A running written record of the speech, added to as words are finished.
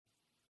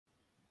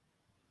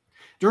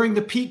During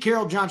the Pete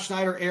Carroll, John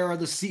Schneider era,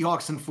 the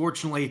Seahawks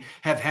unfortunately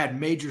have had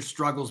major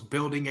struggles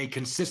building a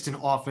consistent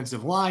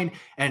offensive line,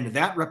 and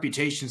that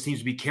reputation seems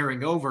to be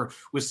carrying over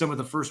with some of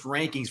the first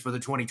rankings for the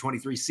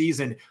 2023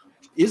 season.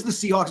 Is the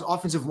Seahawks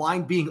offensive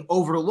line being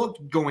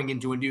overlooked going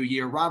into a new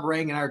year? Rob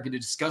Rang and I are going to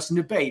discuss and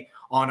debate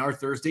on our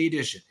Thursday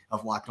edition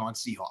of Locked On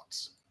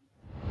Seahawks.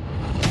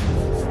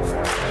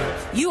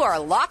 You are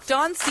Locked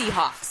On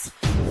Seahawks,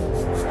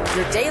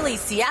 your daily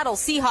Seattle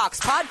Seahawks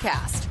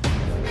podcast.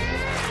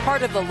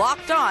 Part of the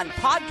Locked On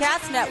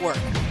Podcast Network,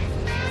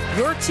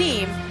 your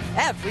team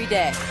every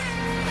day.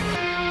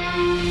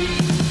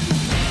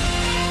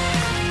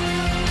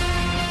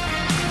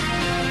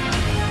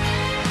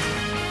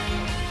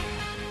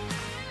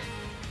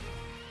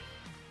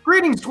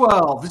 Greetings,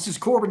 12. This is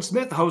Corbin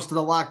Smith, host of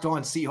the Locked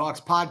On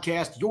Seahawks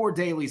podcast, your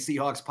daily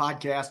Seahawks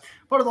podcast,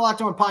 part of the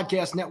Locked On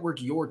Podcast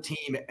Network, your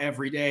team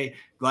every day.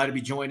 Glad to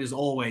be joined, as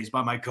always,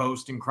 by my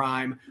co-host in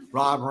crime,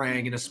 Rob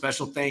Rang, and a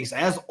special thanks,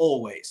 as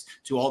always,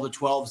 to all the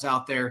 12s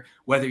out there,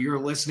 whether you're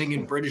listening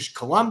in British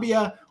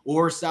Columbia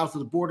or south of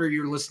the border,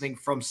 you're listening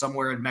from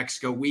somewhere in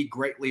Mexico. We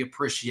greatly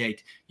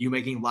appreciate you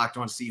making Locked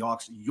On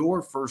Seahawks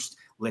your first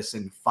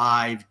listen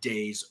 5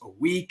 days a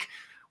week.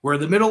 We're in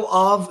the middle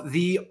of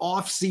the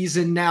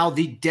offseason now,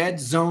 the dead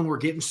zone. We're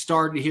getting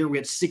started here. We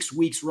had 6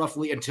 weeks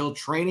roughly until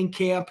training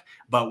camp,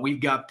 but we've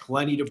got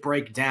plenty to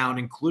break down,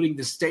 including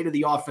the state of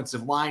the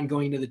offensive line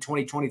going into the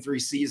 2023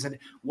 season,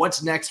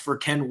 what's next for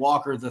Ken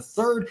Walker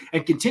III,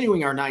 and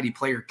continuing our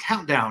 90-player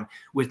countdown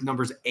with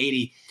numbers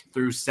 80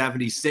 through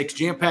 76.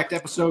 Jam-packed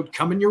episode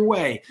coming your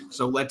way,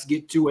 so let's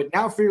get to it.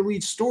 Now for your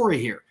lead story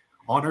here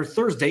on our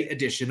Thursday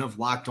edition of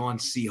Locked On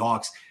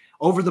Seahawks.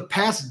 Over the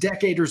past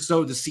decade or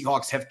so, the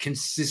Seahawks have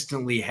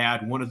consistently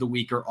had one of the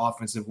weaker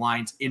offensive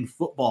lines in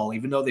football.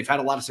 Even though they've had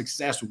a lot of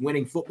success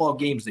winning football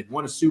games, they've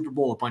won a Super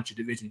Bowl, a bunch of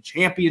division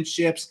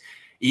championships.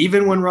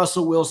 Even when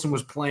Russell Wilson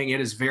was playing at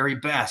his very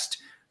best,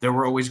 there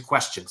were always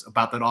questions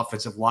about that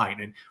offensive line.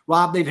 And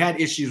Rob, they've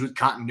had issues with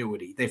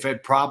continuity. They've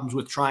had problems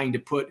with trying to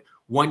put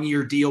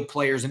one-year deal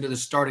players into the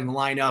starting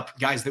lineup,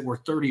 guys that were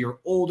 30 or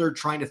older,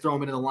 trying to throw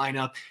them into the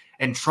lineup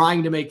and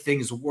trying to make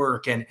things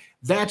work. And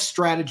that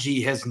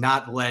strategy has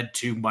not led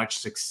to much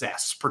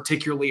success,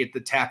 particularly at the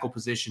tackle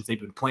positions. They've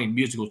been playing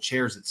musical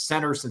chairs at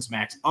center since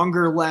Max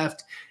Unger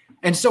left.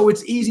 And so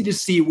it's easy to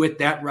see with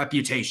that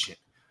reputation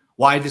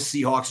why the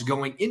Seahawks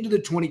going into the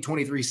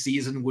 2023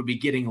 season would be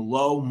getting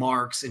low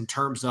marks in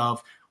terms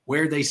of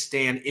where they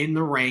stand in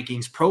the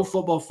rankings. Pro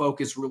Football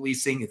Focus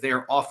releasing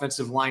their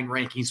offensive line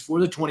rankings for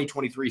the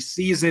 2023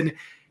 season.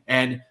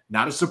 And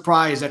not a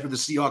surprise after the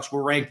Seahawks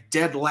were ranked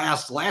dead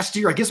last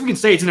year. I guess we can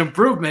say it's an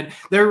improvement.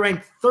 They're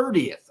ranked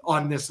 30th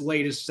on this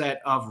latest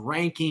set of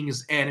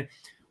rankings. And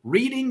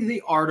reading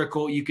the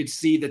article, you could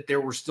see that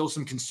there were still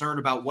some concern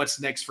about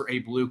what's next for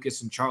Abe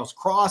Lucas and Charles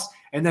Cross,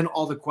 and then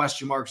all the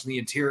question marks in the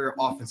interior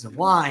offensive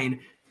line.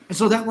 And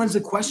so that lends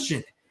the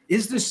question,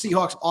 is the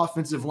Seahawks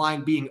offensive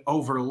line being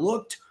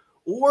overlooked?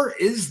 Or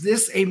is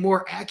this a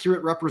more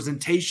accurate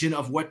representation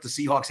of what the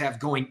Seahawks have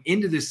going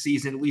into this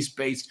season, at least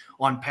based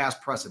on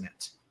past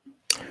precedent?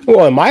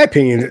 Well, in my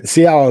opinion,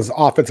 Seattle's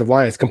offensive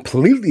line is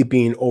completely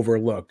being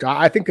overlooked.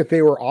 I think that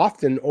they were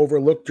often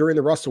overlooked during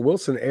the Russell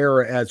Wilson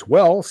era as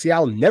well.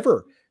 Seattle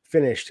never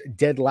finished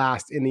dead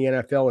last in the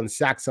NFL in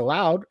sacks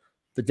allowed.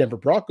 The Denver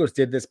Broncos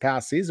did this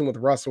past season with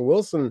Russell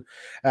Wilson,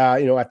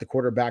 at the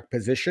quarterback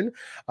position.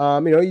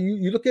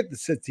 You look at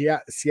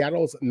the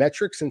Seattle's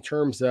metrics in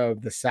terms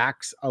of the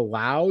sacks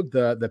allowed,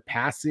 the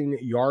passing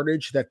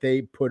yardage that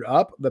they put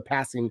up, the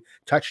passing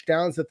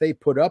touchdowns that they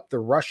put up, the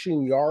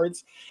rushing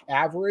yards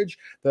average,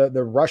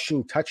 the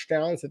rushing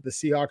touchdowns that the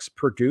Seahawks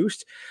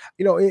produced.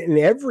 In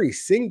every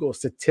single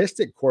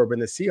statistic, Corbin,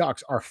 the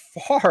Seahawks are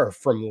far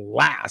from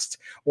last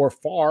or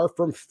far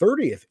from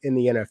 30th in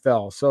the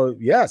NFL. So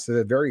yes,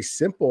 a very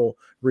simple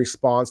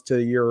response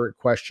to your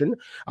question.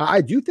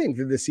 I do think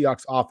that the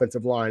Seahawks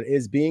offensive line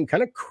is being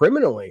kind of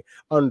criminally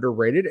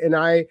underrated. And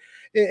I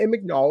am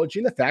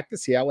acknowledging the fact that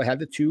Seattle had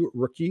the 2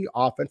 rookie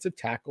offensive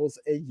tackles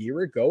a year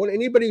ago. And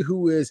anybody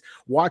who is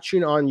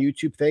watching on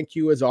YouTube, thank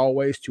you as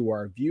always to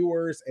our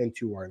viewers and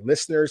to our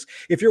listeners.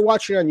 If you're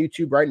watching on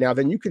YouTube right now,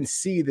 then you can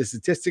see the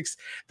statistics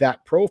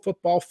that Pro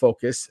Football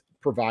Focus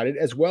provided,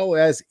 as well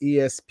as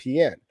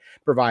ESPN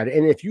provided.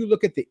 And if you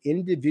look at the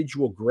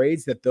individual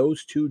grades that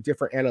those 2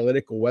 different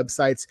analytical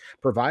websites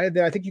provided,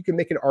 then I think you can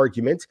make an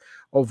argument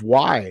of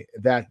why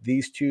that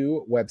these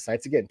 2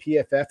 websites, again,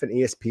 PFF and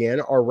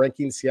ESPN, are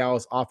ranking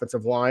Seattle's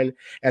offensive line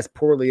as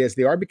poorly as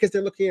they are, because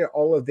they're looking at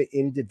all of the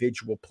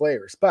individual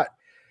players. But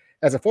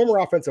as a former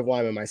offensive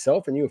lineman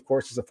myself, and you, of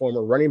course, as a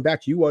former running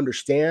back, you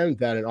understand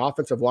that an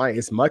offensive line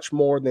is much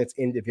more than its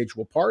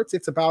individual parts.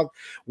 It's about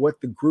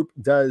what the group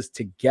does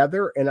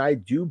together. And I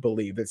do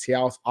believe that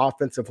Seattle's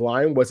offensive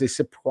line was a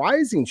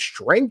surprising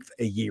strength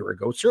a year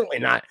ago, certainly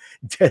not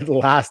dead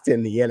last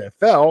in the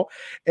NFL.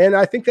 And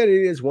I think that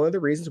it is one of the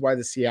reasons why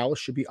the Seattle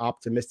should be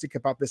optimistic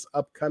about this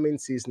upcoming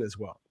season as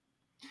well.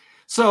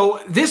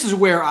 So this is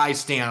where I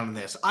stand on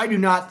this. I do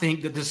not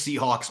think that the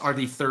Seahawks are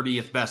the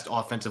 30th best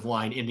offensive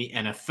line in the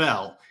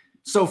NFL.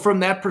 So from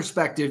that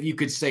perspective, you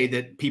could say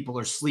that people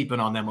are sleeping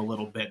on them a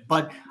little bit,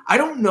 but I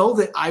don't know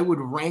that I would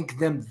rank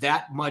them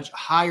that much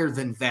higher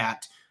than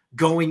that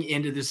going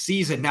into the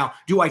season. Now,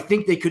 do I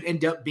think they could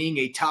end up being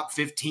a top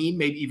 15,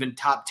 maybe even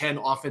top 10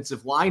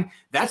 offensive line?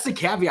 That's the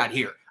caveat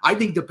here. I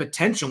think the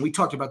potential, we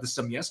talked about this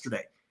some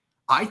yesterday,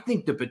 I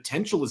think the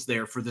potential is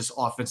there for this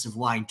offensive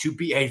line to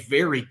be a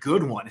very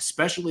good one,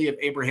 especially if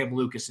Abraham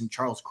Lucas and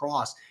Charles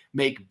Cross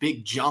make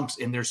big jumps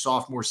in their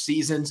sophomore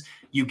seasons.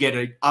 You get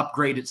an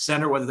upgrade at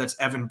center, whether that's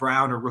Evan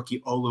Brown or rookie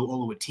Olu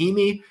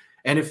Oluwatimi.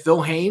 And if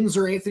Phil Haynes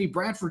or Anthony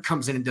Bradford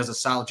comes in and does a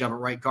solid job at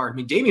right guard, I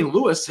mean, Damian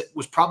Lewis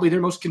was probably their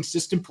most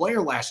consistent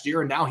player last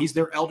year, and now he's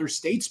their elder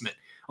statesman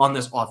on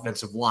this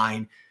offensive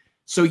line.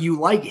 So you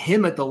like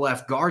him at the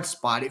left guard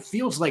spot. It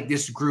feels like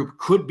this group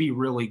could be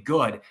really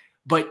good.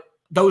 But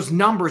those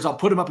numbers, I'll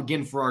put them up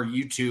again for our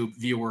YouTube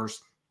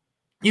viewers.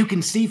 You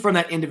can see from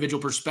that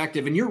individual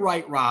perspective. And you're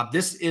right, Rob,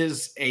 this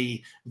is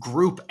a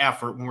group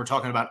effort when we're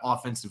talking about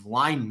offensive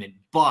linemen.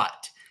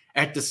 But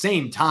at the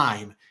same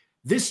time,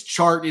 this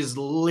chart is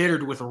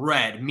littered with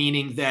red,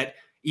 meaning that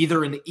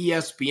either in the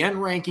ESPN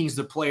rankings,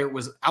 the player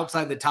was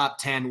outside the top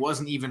 10,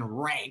 wasn't even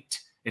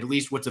ranked, at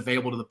least what's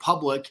available to the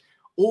public,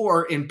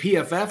 or in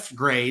PFF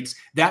grades,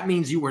 that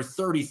means you were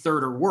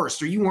 33rd or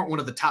worse, or you weren't one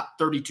of the top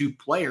 32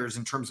 players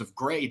in terms of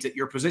grades at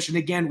your position.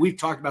 Again, we've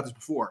talked about this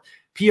before.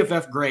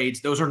 PFF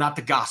grades, those are not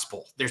the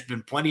gospel. There's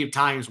been plenty of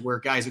times where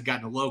guys have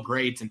gotten low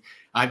grades, and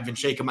I've been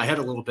shaking my head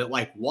a little bit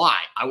like, why?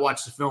 I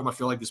watched the film. I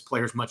feel like this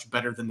player is much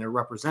better than they're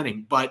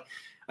representing. But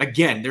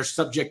again, there's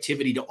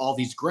subjectivity to all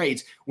these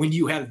grades. When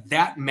you have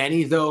that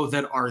many, though,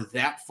 that are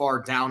that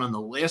far down on the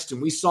list,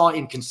 and we saw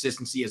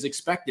inconsistency as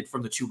expected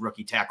from the two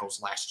rookie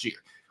tackles last year.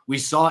 We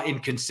saw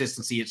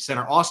inconsistency at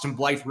center. Austin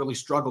Blythe really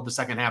struggled the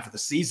second half of the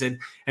season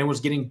and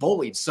was getting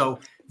bullied. So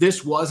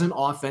this was an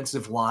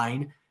offensive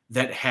line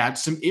that had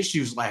some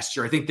issues last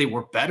year. I think they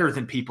were better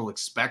than people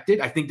expected.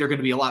 I think they're going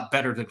to be a lot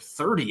better than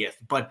 30th,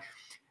 but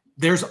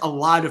there's a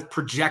lot of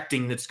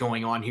projecting that's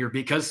going on here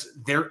because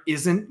there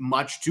isn't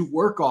much to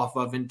work off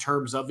of in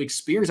terms of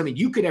experience. I mean,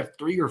 you could have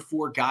 3 or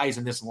 4 guys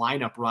in this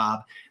lineup,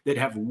 Rob, that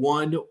have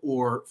 1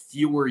 or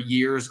fewer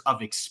years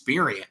of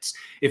experience.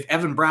 If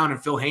Evan Brown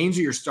and Phil Haynes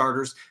are your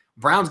starters,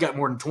 Brown's got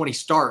more than 20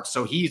 starts,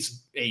 so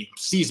he's a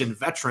seasoned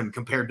veteran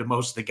compared to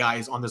most of the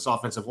guys on this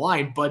offensive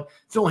line. But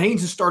Phil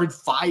Haynes has started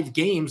 5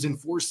 games in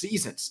 4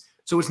 seasons,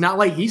 so it's not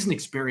like he's an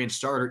experienced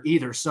starter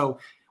either. So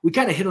we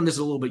kind of hit on this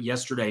a little bit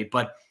yesterday,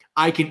 but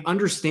I can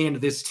understand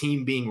this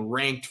team being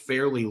ranked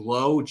fairly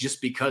low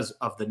just because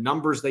of the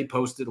numbers they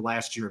posted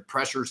last year,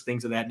 pressures,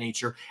 things of that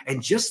nature,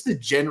 and just the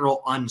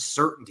general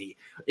uncertainty.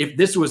 If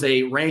this was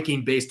a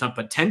ranking based on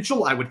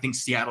potential, I would think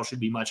Seattle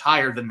should be much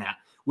higher than that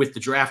with the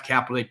draft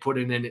capital they put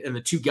in and the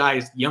 2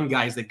 guys, young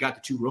guys, they've got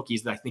the 2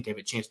 rookies that I think have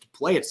a chance to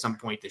play at some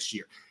point this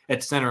year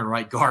at center and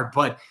right guard.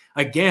 But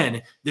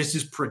again, this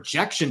is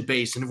projection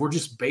based, and if we're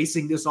just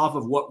basing this off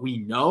of what we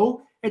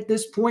know at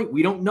this point,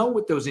 we don't know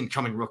what those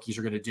incoming rookies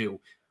are going to do.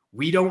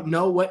 We don't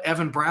know what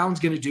Evan Brown's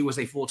going to do as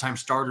a full-time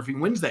starter if he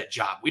wins that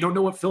job. We don't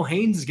know what Phil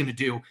Haynes is going to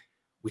do.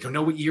 We don't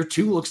know what year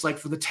 2 looks like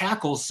for the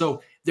tackles.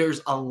 So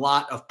there's a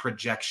lot of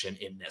projection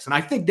in this. And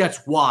I think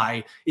that's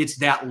why it's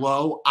that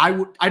low. I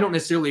don't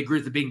necessarily agree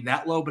with it being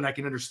that low, but I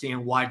can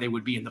understand why they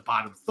would be in the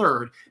bottom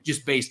third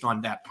just based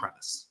on that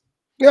premise.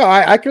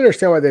 Yeah, I can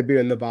understand why they'd be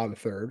in the bottom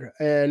third,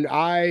 and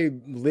I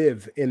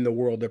live in the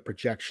world of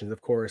projections, of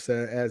course,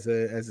 as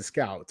a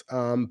scout.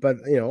 But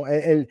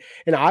and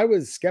I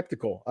was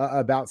skeptical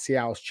about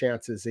Seattle's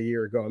chances a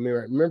year ago. I mean,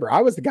 remember,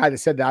 I was the guy that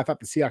said that I thought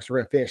the Seahawks were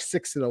going to finish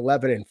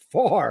 6-11 and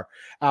far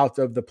out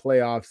of the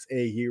playoffs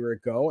a year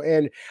ago.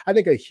 And I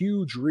think a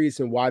huge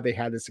reason why they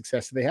had the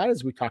success that they had,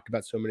 as we talked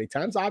about so many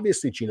times,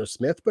 obviously Geno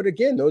Smith, but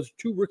again, those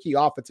 2 rookie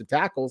offensive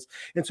tackles,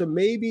 and so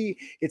maybe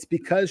it's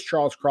because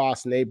Charles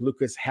Cross and Abe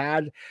Lucas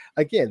had,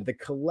 again, the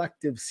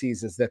collective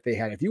seasons that they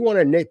had. If you want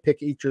to nitpick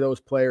each of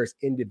those players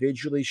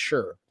individually,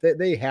 sure,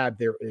 they had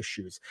their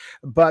issues.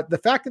 But the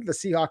fact that the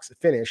Seahawks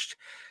finished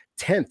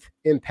 10th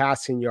in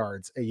passing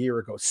yards a year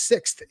ago,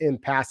 6th in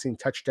passing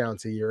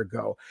touchdowns a year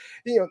ago,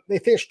 they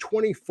finished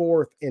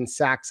 24th in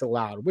sacks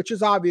allowed, which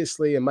is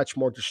obviously a much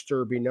more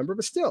disturbing number,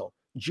 but still,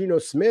 Geno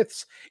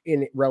Smith's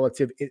in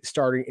relative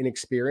starting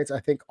inexperience,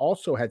 I think,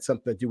 also had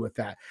something to do with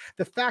that.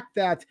 The fact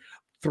that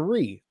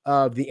 3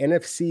 of the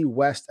NFC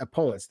West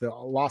opponents, the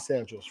Los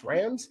Angeles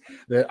Rams,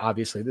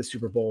 obviously the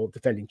Super Bowl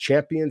defending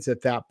champions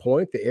at that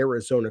point, the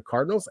Arizona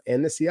Cardinals,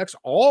 and the Seahawks,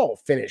 all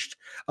finished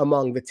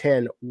among the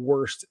 10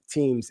 worst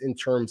teams in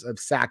terms of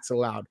sacks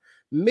allowed.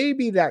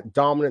 Maybe that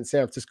dominant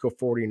San Francisco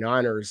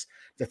 49ers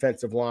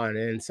defensive line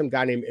and some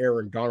guy named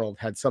Aaron Donald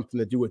had something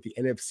to do with the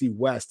NFC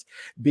West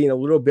being a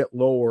little bit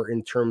lower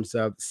in terms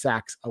of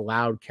sacks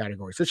allowed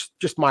categories. So it's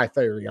just my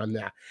theory on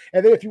that.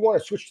 And then if you want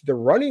to switch to the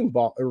running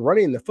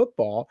the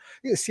football,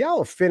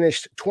 Seattle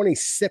finished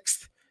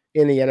 26th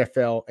in the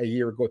NFL a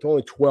year ago with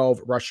only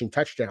 12 rushing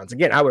touchdowns.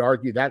 Again, I would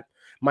argue that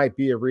might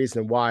be a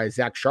reason why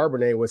Zach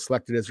Charbonnet was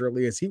selected as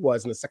early as he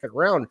was in the second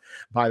round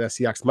by the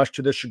Seahawks, much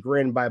to the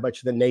chagrin by a bunch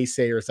of the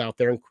naysayers out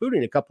there,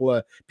 including a couple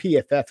of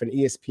PFF and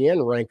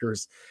ESPN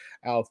rankers.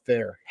 out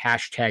there.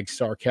 Hashtag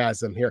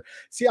sarcasm here.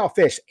 Seattle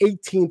finished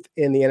 18th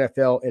in the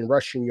NFL in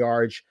rushing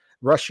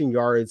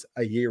yards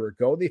a year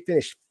ago. They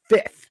finished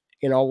 5th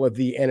in all of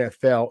the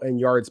NFL in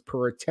yards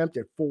per attempt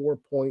at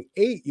 4.8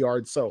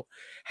 yards. So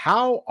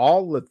how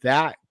all of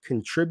that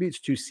contributes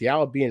to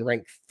Seattle being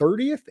ranked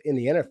 30th in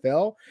the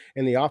NFL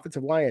and the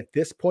offensive line at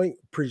this point,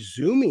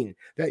 presuming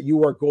that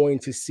you are going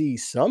to see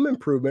some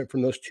improvement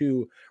from those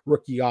two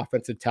rookie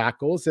offensive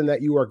tackles and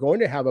that you are going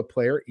to have a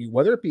player,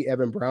 whether it be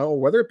Evan Brown or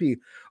whether it be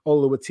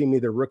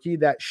Oluwatimi, the rookie,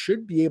 that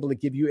should be able to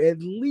give you at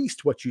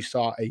least what you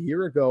saw a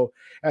year ago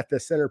at the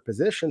center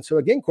position. So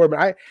again,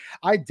 Corbin,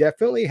 I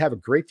definitely have a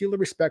great deal of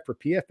respect for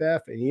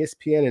PFF and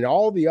ESPN and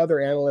all the other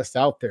analysts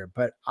out there.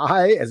 But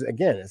as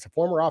a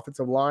former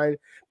offensive line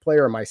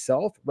player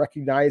myself,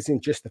 recognizing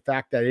just the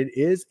fact that it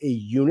is a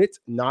unit,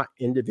 not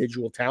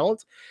individual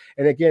talent.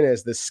 And again,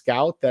 as the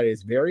scout that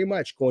is very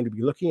much going to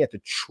be looking at the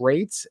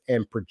traits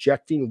and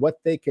projecting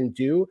what they can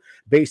do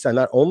based on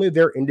not only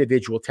their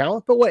individual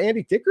talent, but what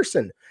Andy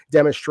Dickerson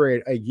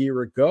demonstrated a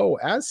year ago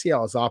as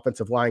Seattle's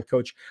offensive line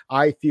coach.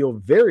 I feel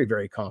very,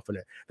 very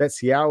confident that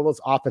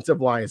Seattle's offensive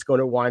line is going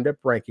to wind up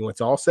ranking, when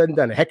it's all said and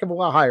done, a heck of a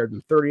lot higher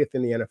than 30th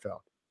in the NFL.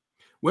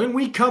 When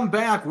we come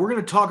back, we're going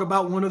to talk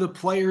about one of the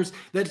players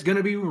that's going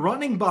to be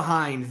running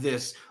behind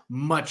this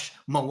much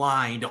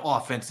maligned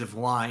offensive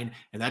line,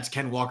 and that's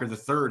Ken Walker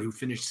III, who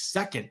finished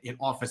second in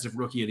Offensive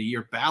Rookie of the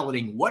Year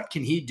balloting. What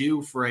can he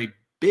do for a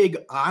big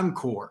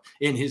encore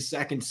in his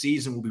second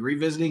season? We'll be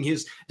revisiting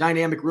his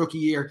dynamic rookie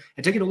year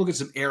and taking a look at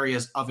some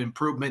areas of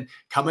improvement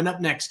coming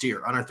up next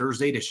year on our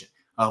Thursday edition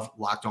of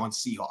Locked On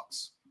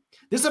Seahawks.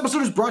 This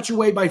episode is brought your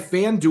way by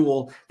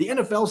FanDuel. The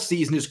NFL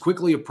season is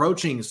quickly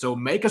approaching, so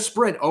make a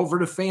sprint over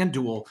to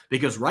FanDuel,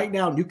 because right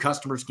now new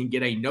customers can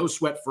get a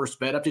no-sweat first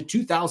bet up to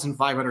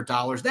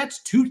 $2,500. That's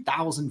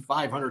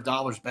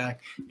 $2,500 back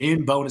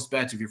in bonus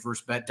bets if your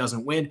first bet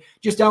doesn't win.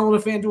 Just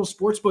download the FanDuel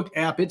Sportsbook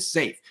app. It's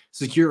safe,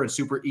 secure, and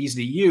super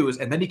easy to use,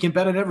 and then you can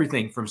bet on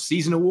everything from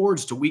season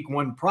awards to week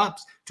one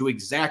props to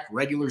exact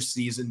regular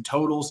season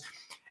totals.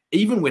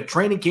 Even with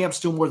training camp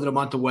still more than a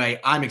month away,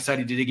 I'm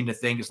excited to dig into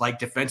things like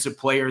Defensive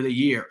Player of the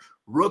Year,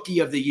 Rookie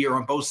of the Year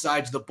on both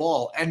sides of the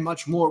ball, and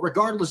much more.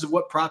 Regardless of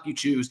what prop you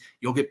choose,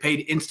 you'll get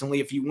paid instantly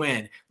if you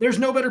win. There's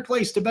no better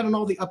place to bet on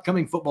all the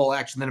upcoming football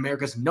action than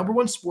America's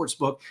 #1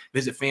 sportsbook.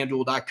 Visit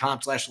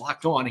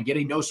FanDuel.com/lockedon and get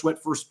a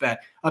no-sweat first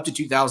bet up to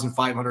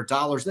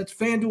 $2,500. That's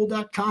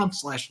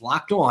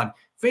FanDuel.com/lockedon.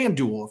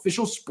 FanDuel,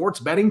 official sports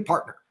betting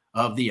partner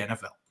of the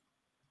NFL.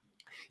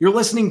 You're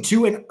listening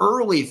to an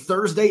early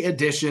Thursday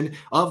edition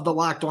of the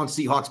Locked On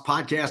Seahawks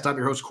podcast. I'm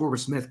your host, Corbin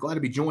Smith. Glad to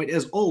be joined,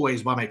 as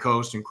always, by my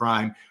co-host in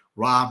crime,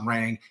 Rob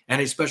Rang.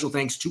 And a special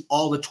thanks to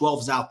all the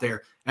 12s out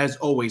there, as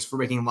always, for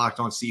making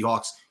Locked On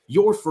Seahawks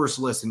your first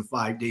listen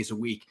 5 days a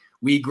week.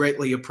 We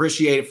greatly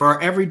appreciate it. For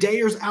our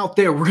everydayers out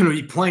there, we're going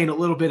to be playing a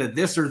little bit of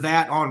this or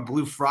that on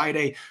Blue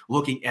Friday,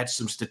 looking at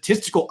some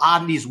statistical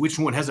oddities, which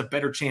one has a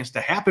better chance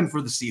to happen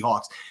for the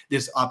Seahawks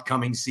this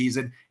upcoming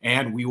season.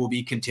 And we will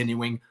be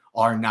continuing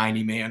our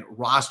 90-man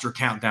roster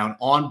countdown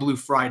on Blue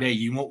Friday.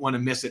 You won't want to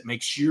miss it.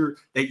 Make sure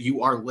that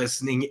you are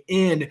listening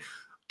in.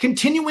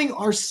 Continuing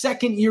our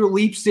second-year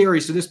leap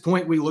series. To this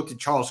point, we looked at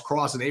Charles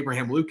Cross and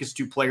Abraham Lucas,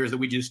 two players that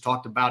we just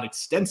talked about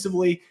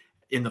extensively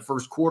in the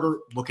first quarter,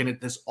 looking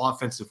at this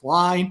offensive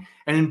line.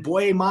 And in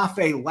Boye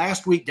Mafe,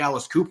 last week,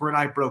 Dallas Cooper and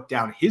I broke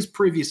down his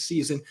previous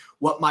season,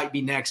 what might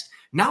be next.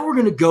 Now we're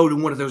going to go to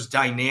one of those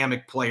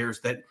dynamic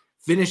players that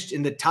finished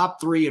in the top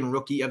 3 in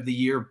Rookie of the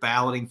Year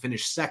balloting,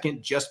 finished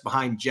second just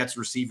behind Jets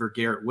receiver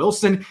Garrett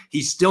Wilson.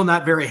 He's still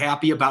not very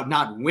happy about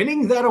not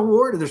winning that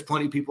award. There's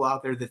plenty of people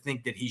out there that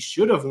think that he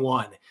should have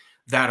won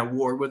that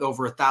award with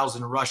over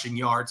 1,000 rushing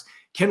yards.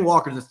 Ken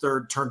Walker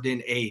III turned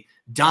in a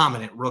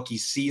dominant rookie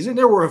season.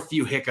 There were a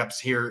few hiccups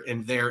here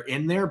and there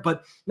in there,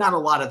 but not a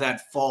lot of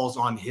that falls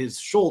on his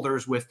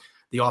shoulders, with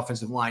the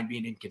offensive line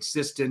being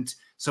inconsistent.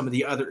 Some of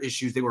the other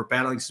issues, they were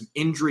battling some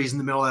injuries in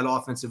the middle of that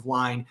offensive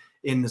line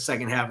in the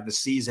second half of the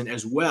season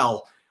as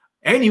well.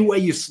 Any way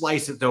you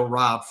slice it, though,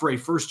 Rob, for a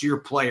first-year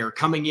player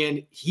coming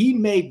in, he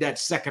made that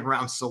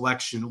second-round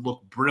selection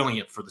look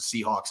brilliant for the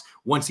Seahawks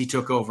once he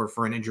took over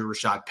for an injured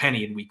Rashad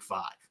Penny in Week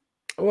 5.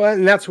 Well,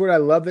 and that's what I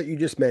love that you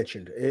just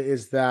mentioned,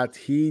 is that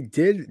he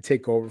did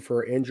take over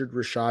for injured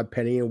Rashad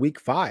Penny in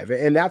Week 5.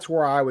 And that's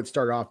where I would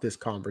start off this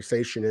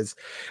conversation is,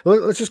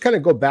 let's just kind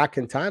of go back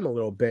in time a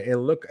little bit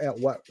and look at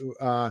what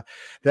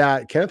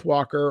that Kenneth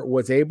Walker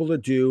was able to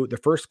do the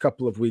first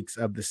couple of weeks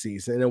of the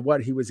season and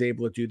what he was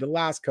able to do the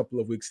last couple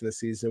of weeks in the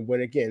season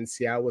when, again,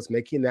 Seattle was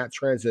making that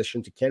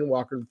transition to Ken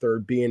Walker III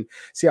being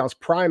Seattle's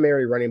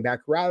primary running back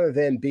rather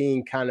than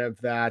being kind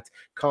of that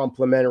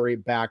complementary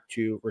back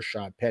to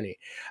Rashad Penny.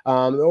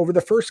 Over the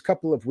first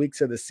couple of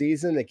weeks of the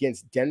season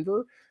against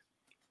Denver,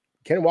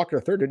 Ken Walker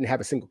III didn't have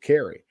a single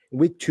carry. In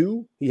Week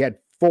 2, he had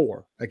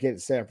 4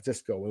 against San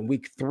Francisco. In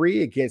Week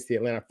 3 against the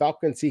Atlanta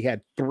Falcons, he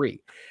had 3.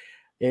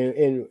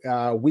 In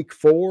Week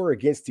 4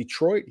 against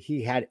Detroit,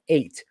 he had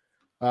 8.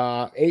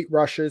 8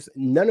 rushes.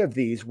 None of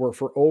these were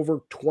for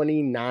over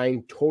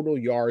 29 total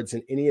yards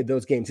in any of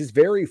those games. His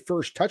very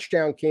first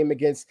touchdown came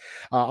against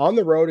on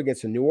the road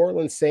against the New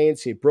Orleans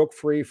Saints. He broke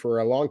free for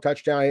a long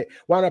touchdown. He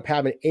wound up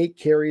having 8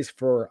 carries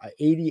for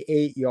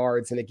 88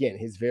 yards. And again,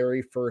 his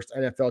very first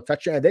NFL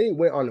touchdown. And then he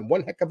went on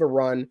one heck of a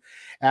run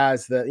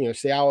as the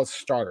Seattle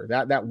starter.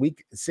 That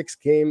week 6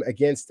 game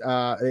against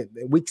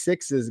week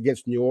 6 is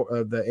against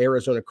the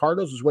Arizona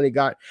Cardinals was when he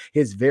got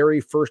his very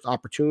first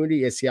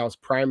opportunity as Seattle's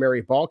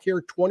primary ball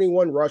carrier.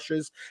 21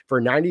 rushes for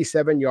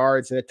 97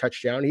 yards and a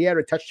touchdown. He had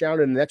a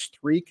touchdown in the next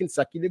 3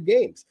 consecutive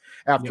games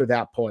after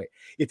that point.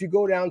 If you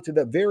go down to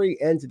the very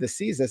end of the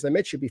season, as I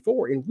mentioned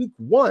before, in week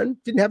 1,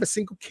 didn't have a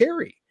single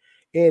carry.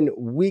 In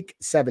week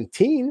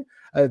 17,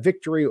 a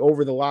victory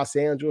over the Los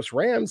Angeles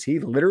Rams, he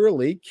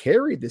literally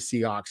carried the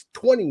Seahawks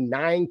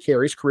 29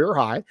 carries, career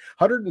high,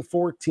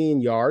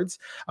 114 yards.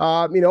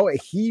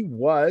 He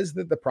was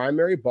the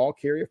primary ball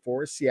carrier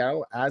for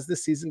Seattle as the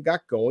season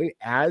got going,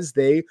 as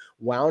they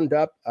wound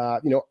up,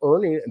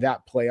 earning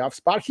that playoff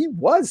spot. He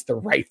was the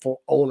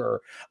rightful owner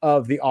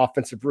of the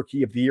Offensive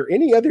Rookie of the Year.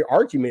 Any other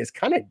argument is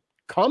kind of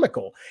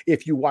comical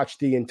if you watch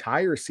the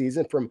entire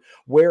season from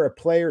where a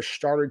player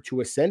started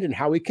to ascend and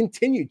how he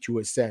continued to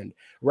ascend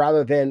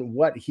rather than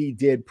what he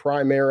did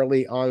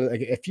primarily on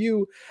a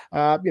few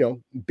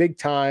big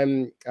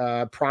time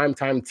prime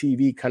time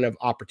TV kind of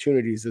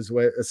opportunities as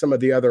what some of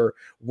the other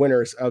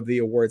winners of the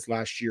awards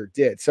last year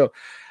did. So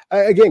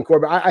again,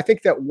 Corbin, I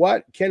think that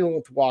what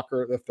Kenneth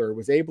Walker III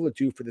was able to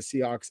do for the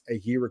Seahawks a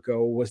year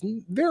ago was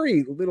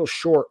very little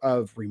short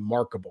of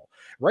remarkable.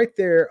 Right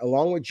there,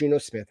 along with Geno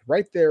Smith,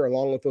 right there,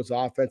 along with those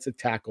offensive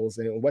tackles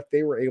and what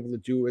they were able to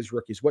do as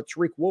rookies, what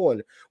Tariq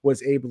Woolen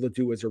was able to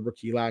do as a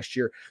rookie last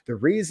year. The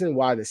reason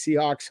why the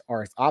Seahawks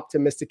are as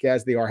optimistic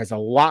as they are has a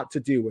lot to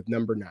do with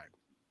number 9.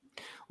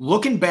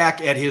 Looking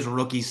back at his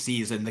rookie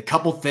season, the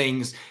couple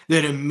things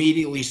that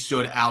immediately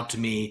stood out to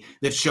me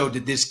that showed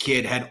that this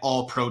kid had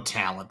all-pro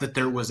talent, that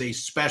there was a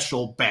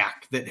special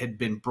back that had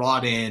been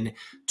brought in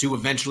to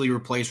eventually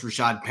replace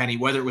Rashad Penny,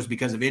 whether it was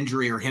because of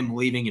injury or him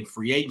leaving in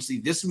free agency.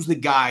 This was the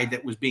guy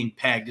that was being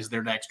pegged as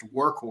their next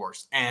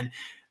workhorse. And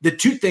the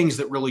 2 things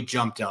that really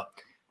jumped out.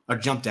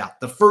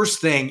 The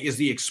first thing is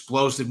the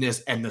explosiveness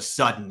and the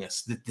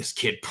suddenness that this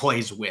kid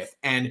plays with.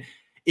 And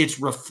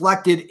it's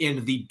reflected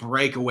in the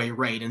breakaway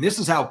rate. And this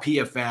is how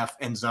PFF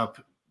ends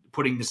up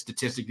putting the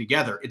statistic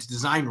together. It's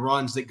designed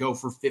runs that go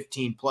for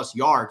 15 plus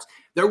yards.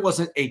 There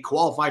wasn't a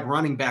qualified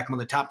running back among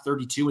the top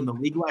 32 in the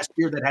league last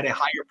year that had a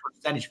higher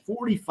percentage.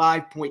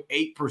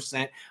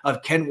 45.8%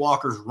 of Ken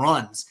Walker's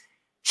runs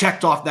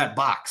checked off that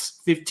box,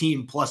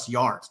 15 plus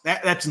yards.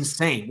 That's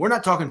insane. We're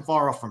not talking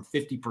far off from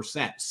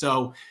 50%.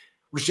 So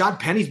Rashad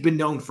Penny's been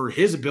known for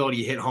his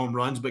ability to hit home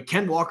runs, but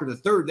Ken Walker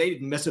III, they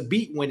didn't miss a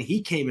beat when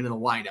he came into the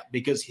lineup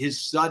because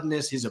his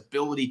suddenness, his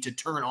ability to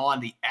turn on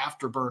the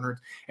afterburners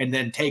and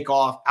then take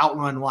off,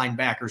 outrun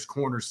linebackers,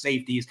 corners,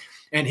 safeties,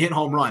 and hit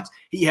home runs.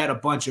 He had a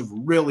bunch of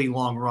really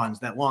long runs.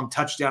 That long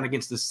touchdown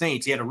against the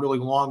Saints, he had a really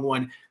long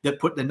one that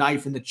put the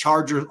knife in the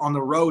Chargers on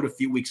the road a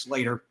few weeks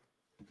later.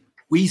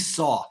 We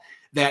saw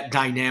that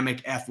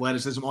dynamic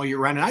athleticism all year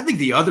round. And I think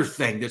the other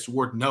thing that's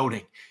worth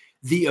noting,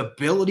 the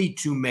ability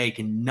to make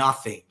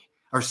nothing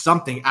or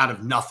something out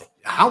of nothing.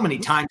 How many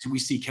times do we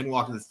see Ken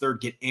Walker III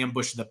get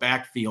ambushed in the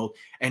backfield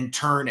and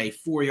turn a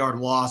 4-yard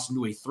loss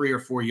into a 3 or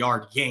 4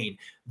 yard gain?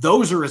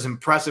 Those are as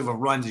impressive of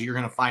runs as you're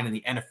going to find in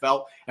the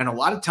NFL. And a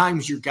lot of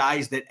times your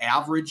guys that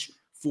average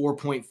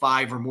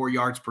 4.5 or more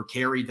yards per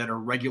carry that are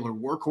regular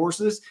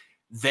workhorses,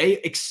 they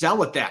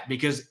excel at that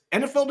because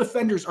NFL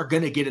defenders are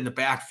going to get in the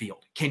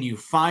backfield. Can you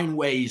find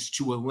ways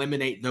to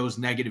eliminate those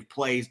negative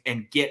plays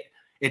and get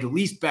at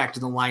least back to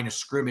the line of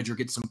scrimmage or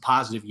get some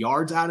positive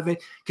yards out of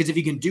it? Because if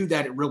you can do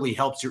that, it really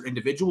helps your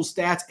individual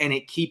stats and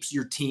it keeps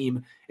your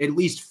team at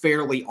least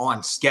fairly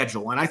on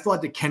schedule. And I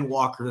thought that Ken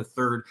Walker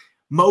III,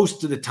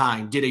 most of the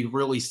time, did a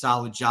really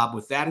solid job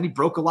with that. And he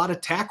broke a lot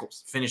of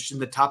tackles, finished in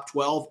the top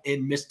 12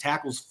 in missed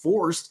tackles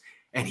forced,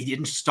 and he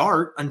didn't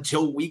start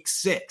until week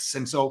 6.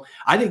 And so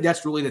I think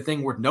that's really the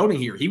thing worth noting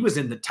here. He was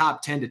in the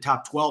top 10 to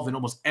top 12 in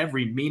almost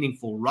every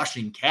meaningful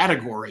rushing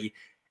category.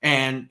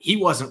 And he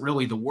wasn't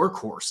really the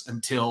workhorse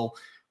until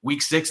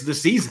week 6 of the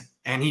season.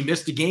 And he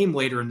missed a game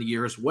later in the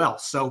year as well.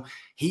 So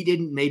he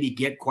didn't maybe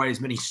get quite as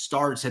many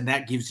starts. And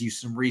that gives you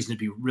some reason to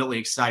be really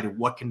excited.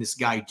 What can this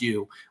guy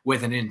do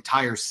with an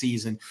entire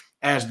season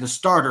as the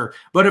starter?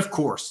 But of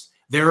course,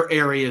 there are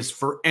areas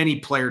for any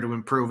player to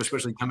improve,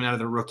 especially coming out of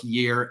the rookie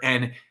year.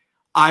 And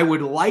I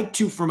would like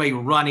to, from a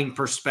running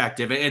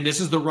perspective, and this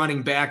is the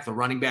running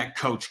back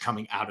coach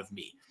coming out of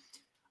me.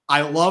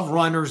 I love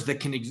runners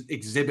that can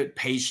exhibit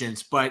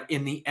patience, but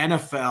in the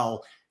NFL,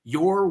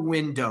 your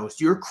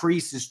windows, your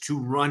creases to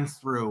run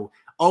through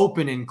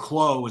open and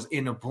close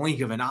in a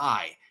blink of an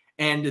eye.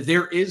 And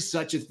there is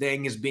such a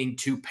thing as being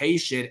too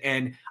patient.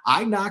 And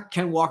I knocked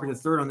Ken Walker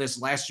III on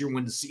this last year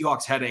when the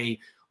Seahawks had a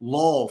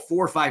lull,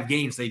 4 or 5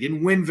 games. They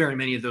didn't win very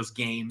many of those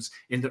games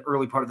in the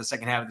early part of the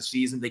second half of the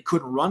season. They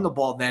couldn't run the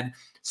ball then.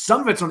 Some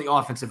of it's on the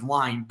offensive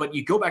line, but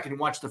you go back and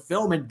watch the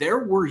film and there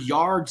were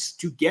yards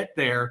to get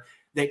there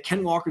that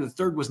Ken Walker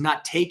III was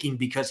not taking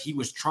because he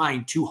was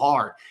trying too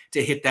hard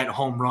to hit that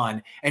home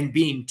run and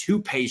being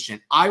too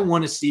patient. I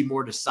want to see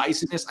more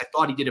decisiveness. I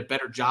thought he did a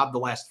better job the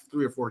last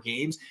 3 or 4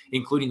 games,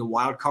 including the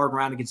wild card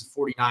round against the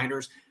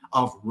 49ers,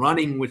 of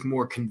running with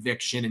more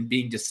conviction and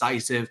being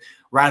decisive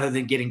rather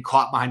than getting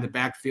caught behind the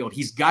backfield.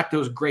 He's got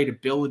those great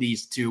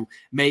abilities to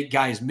make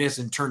guys miss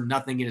and turn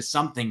nothing into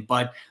something,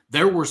 but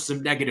there were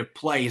some negative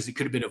plays that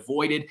could have been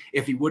avoided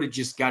if he would have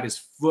just got his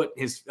foot,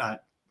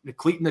 the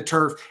cleat in the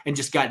turf and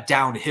just got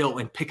downhill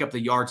and pick up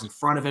the yards in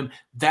front of him.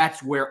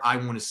 That's where I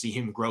want to see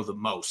him grow the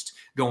most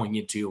going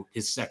into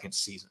his second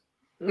season.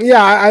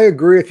 Yeah, I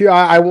agree with you.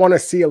 I want to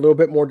see a little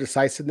bit more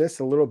decisiveness,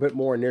 a little bit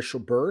more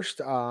initial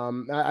burst.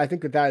 I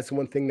think that is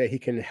one thing that he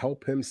can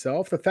help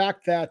himself. The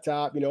fact that,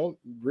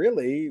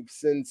 really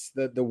since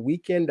the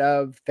weekend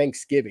of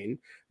Thanksgiving,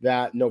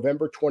 that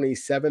November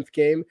 27th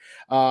game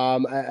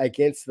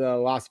against the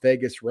Las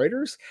Vegas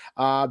Raiders,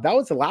 that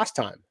was the last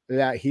time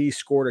that he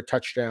scored a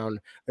touchdown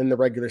in the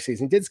regular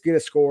season. He did get a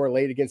score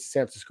late against the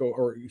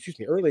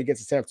early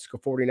against the San Francisco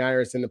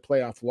 49ers in the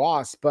playoff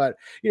loss. But,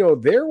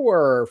 there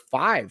were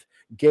 5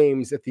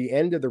 games at the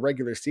end of the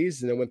regular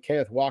season and when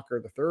Kenneth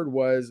Walker III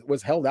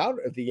was held out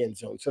of the end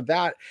zone. So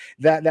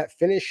that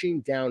finishing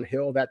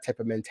downhill, that type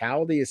of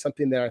mentality is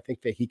something that I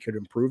think that he could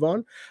improve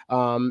on.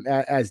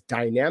 As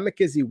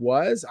dynamic as he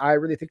was, I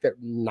really think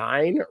that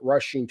 9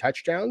 rushing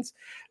touchdowns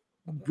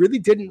really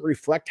didn't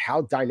reflect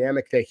how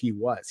dynamic that he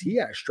was. He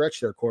had a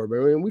stretch there,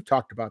 Corbin. I mean, we've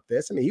talked about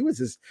this. I mean, he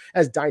was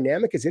as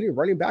dynamic as any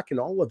running back in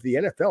all of the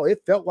NFL.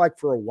 It felt like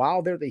for a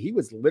while there that he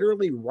was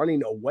literally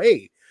running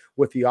away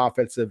with the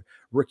Offensive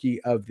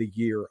Rookie of the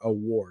Year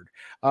award.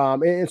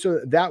 And so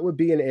that would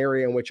be an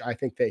area in which I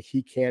think that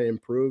he can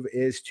improve,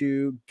 is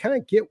to kind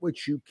of get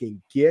what you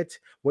can get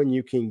when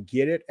you can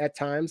get it at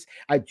times.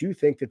 I do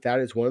think that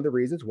is one of the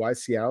reasons why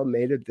Seattle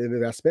made an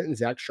investment in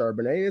Zach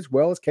Charbonnet as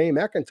well as Kenny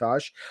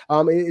McIntosh,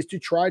 is to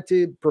try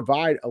to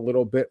provide a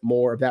little bit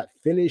more of that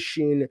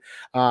finishing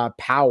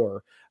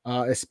power,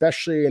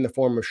 especially in the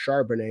form of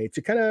Charbonnet,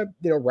 to kind of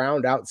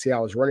round out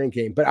Seattle's running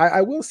game. But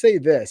I will say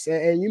this,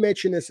 and you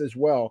mentioned this as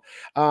well.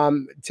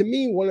 To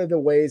me, one of the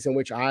ways in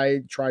which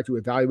I try to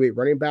evaluate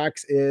running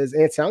backs is,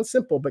 and it sounds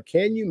simple, but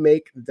can you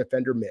make the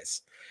defender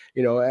miss?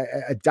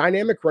 A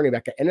dynamic running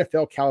back, an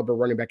NFL caliber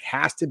running back,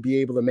 has to be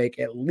able to make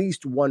at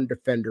least one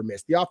defender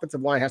miss. The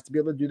offensive line has to be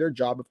able to do their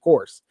job, of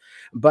course,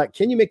 but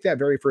can you make that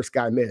very first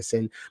guy miss?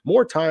 And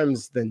more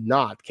times than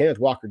not, Kenneth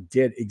Walker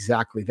did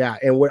exactly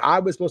that. And what I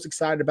was most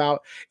excited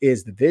about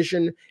is the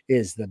vision,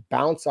 is the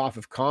bounce off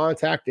of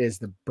contact, is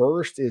the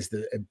burst, is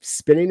the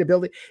spinning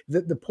ability.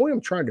 The point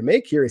I'm trying to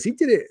make here is he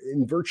did it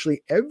in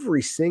virtually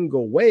every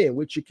single way in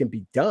which it can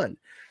be done.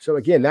 So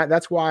again,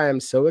 that's why I'm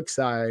so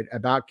excited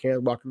about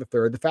Kenneth Walker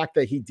III. The fact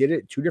that he did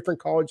it 2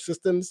 different college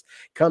systems,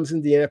 comes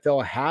into the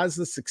NFL, has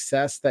the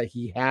success that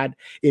he had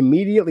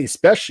immediately,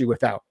 especially with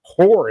that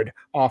horrid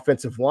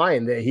offensive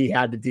line that he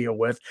had to deal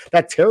with,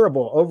 that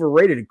terrible,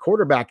 overrated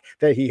quarterback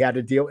that he had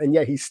to deal, and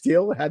yet he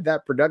still had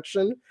that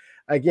production.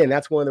 Again,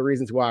 that's one of the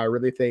reasons why I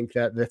really think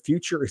that the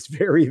future is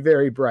very,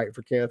 very bright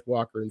for Kenneth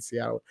Walker in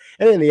Seattle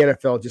and in the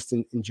NFL just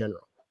in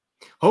general.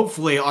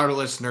 Hopefully our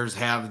listeners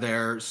have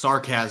their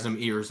sarcasm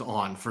ears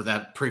on for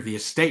that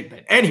previous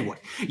statement. Anyway,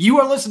 you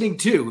are listening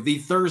to the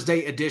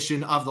Thursday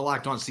edition of the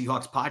Locked On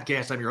Seahawks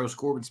podcast. I'm your host,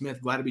 Corbin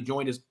Smith. Glad to be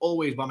joined as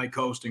always by my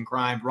co-host in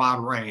crime,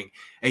 Rob Rang.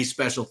 A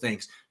special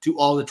thanks to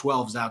all the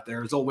 12s out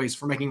there, as always,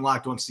 for making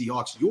Locked On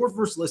Seahawks your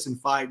first listen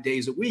 5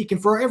 days a week.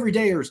 And for our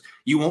everydayers,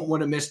 you won't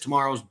want to miss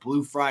tomorrow's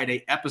Blue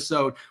Friday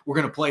episode. We're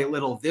going to play a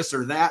little this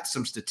or that,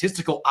 some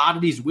statistical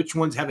oddities, which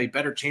ones have a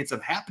better chance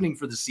of happening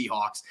for the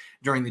Seahawks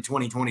during the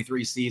 2023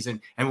 season,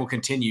 and we'll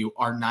continue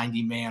our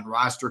 90-man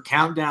roster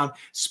countdown.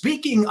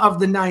 Speaking of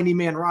the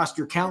 90-man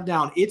roster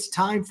countdown, it's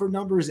time for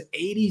numbers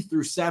 80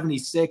 through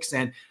 76,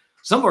 and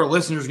some of our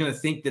listeners are going to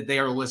think that they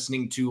are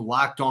listening to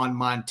Locked On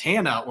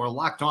Montana or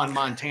Locked On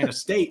Montana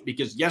State,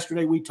 because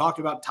yesterday we talked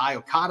about Ty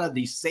Okada,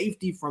 the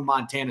safety from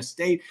Montana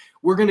State.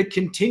 We're going to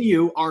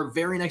continue our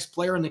very next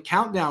player in the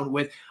countdown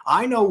with,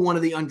 I know, one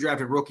of the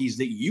undrafted rookies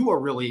that you are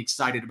really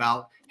excited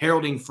about,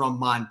 heralding from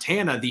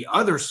Montana, the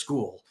other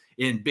school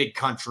in Big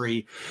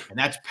Country, and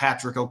that's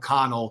Patrick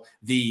O'Connell,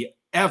 the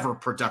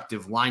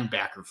ever-productive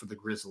linebacker for the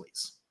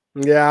Grizzlies.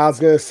 Yeah, I was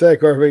going to say,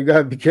 Corbin, you got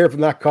to be careful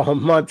not calling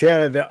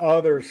Montana the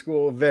other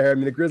school there. I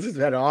mean, the Grizzlies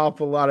have had an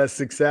awful lot of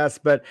success,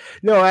 but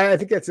no, I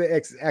think that's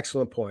an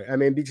excellent point. I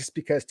mean, just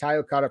because Ty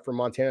Okada from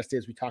Montana State,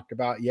 as we talked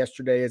about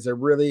yesterday, is a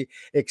really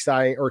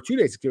exciting, or 2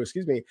 days ago,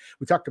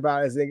 we talked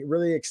about as a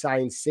really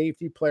exciting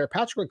safety player.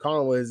 Patrick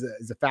O'Connell is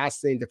a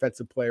fascinating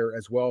defensive player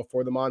as well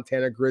for the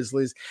Montana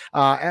Grizzlies.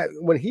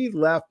 When he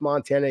left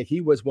Montana, he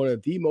was one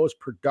of the most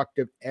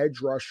productive edge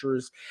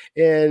rushers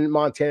in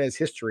Montana's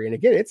history. And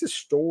again, it's a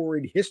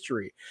storied history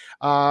history.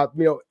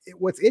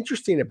 What's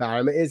interesting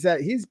about him is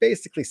that he's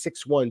basically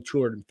 6'1",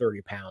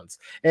 230 pounds.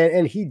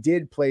 And he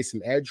did play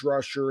some edge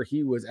rusher.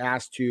 He was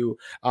asked to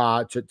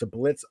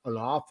blitz an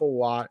awful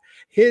lot.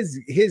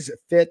 His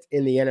fit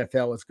in the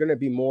NFL is going to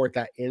be more at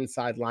that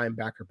inside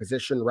linebacker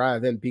position rather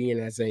than being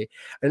as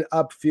an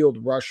upfield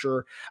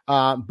rusher.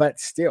 But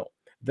still,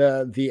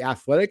 the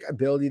athletic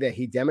ability that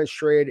he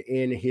demonstrated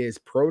in his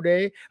pro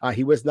day,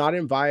 he was not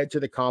invited to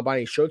the combine.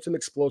 He showed some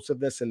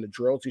explosiveness in the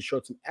drills. He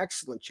showed some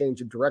excellent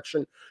change of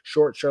direction,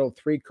 short shuttle,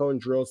 3-cone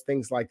drills,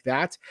 things like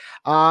that.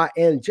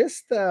 And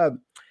just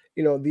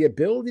the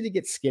ability to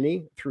get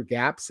skinny through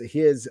gaps,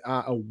 his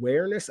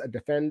awareness, a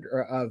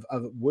defender of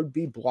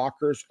would-be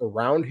blockers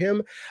around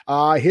him,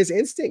 his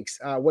instincts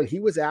when he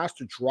was asked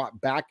to drop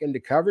back into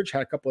coverage,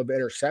 had a couple of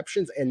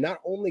interceptions, and not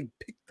only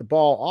picked the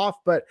ball off,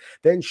 but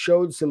then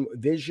showed some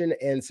vision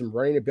and some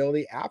running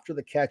ability after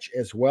the catch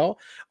as well.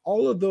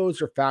 All of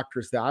those are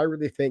factors that I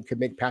really think could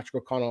make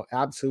Patrick O'Connell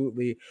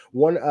absolutely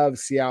one of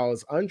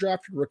Seattle's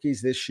undrafted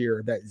rookies this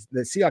year that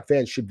the Seahawks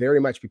fans should very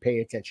much be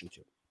paying attention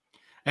to.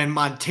 And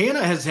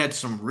Montana has had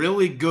some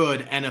really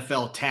good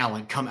NFL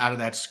talent come out of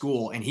that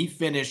school, and he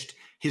finished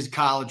his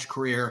college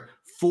career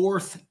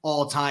 4th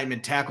all-time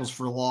in tackles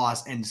for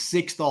loss and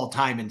 6th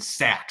all-time in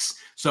sacks.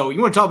 So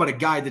you want to talk about a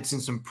guy that's in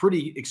some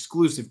pretty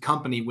exclusive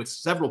company with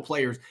several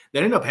players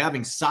that end up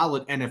having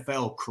solid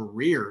NFL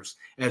careers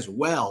as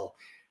well.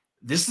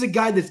 This is a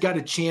guy that's got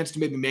a chance to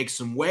maybe make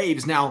some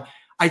waves. Now,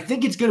 I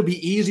think it's going to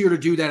be easier to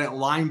do that at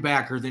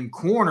linebacker than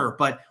corner,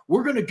 but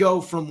we're going to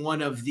go from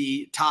one of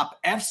the top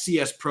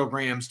FCS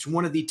programs to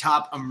one of the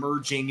top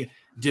emerging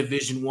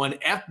Division I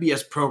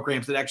FBS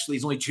programs that actually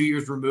is only 2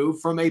 years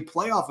removed from a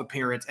playoff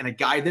appearance, and a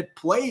guy that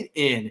played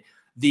in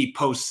the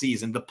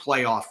postseason, the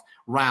playoff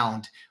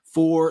round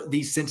for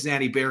the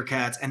Cincinnati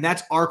Bearcats, and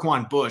that's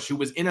Arquon Bush, who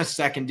was in a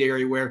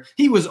secondary where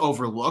he was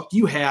overlooked.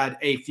 You had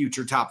a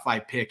future top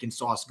 5 pick in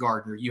Sauce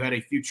Gardner. You had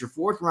a future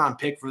 4th-round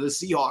pick for the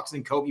Seahawks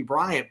and Kobe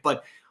Bryant.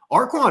 But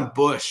Arquon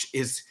Bush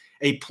is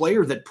a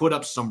player that put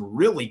up some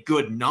really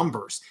good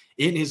numbers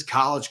in his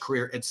college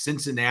career at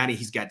Cincinnati.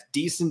 He's got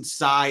decent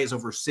size,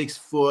 over 6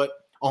 foot,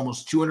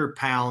 almost 200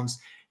 pounds,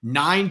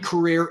 9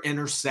 career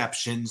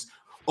interceptions,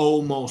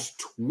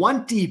 almost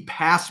 20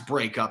 pass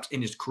breakups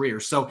in his career.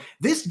 So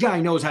this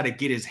guy knows how to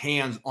get his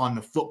hands on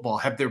the football.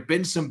 Have there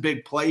been some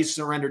big plays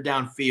surrendered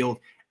downfield?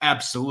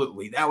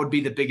 Absolutely. That would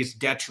be the biggest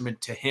detriment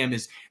to him,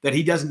 is that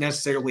he doesn't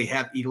necessarily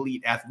have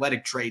elite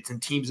athletic traits,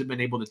 and teams have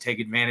been able to take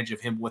advantage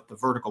of him with the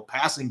vertical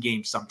passing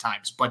game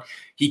sometimes. But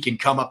he can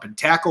come up and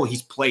tackle.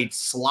 He's played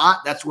slot.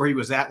 That's where he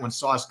was at when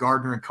Sauce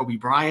Gardner and Kobe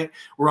Bryant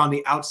were on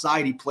the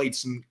outside. He played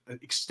some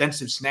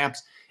extensive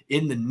snaps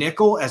in the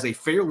nickel as a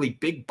fairly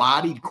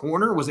big-bodied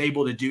corner, was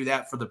able to do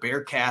that for the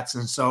Bearcats.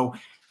 And so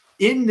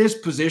in this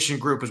position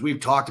group, as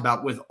we've talked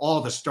about, with all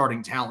the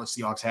starting talent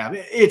Seahawks have,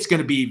 it's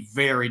going to be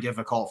very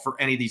difficult for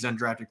any of these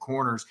undrafted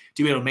corners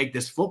to be able to make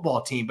this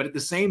football team. But at the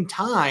same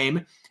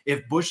time,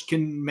 if Bush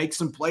can make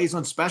some plays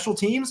on special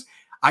teams,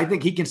 I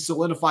think he can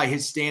solidify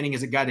his standing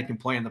as a guy that can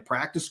play in the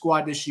practice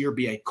squad this year,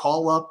 be a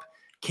call-up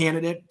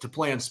candidate to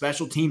play on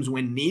special teams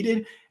when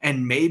needed,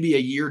 and maybe a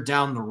year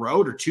down the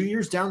road or 2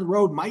 years down the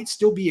road might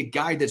still be a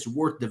guy that's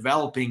worth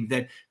developing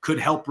that could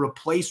help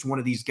replace one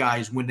of these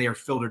guys when they are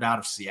filtered out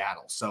of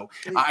Seattle. So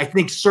I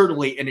think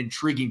certainly an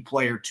intriguing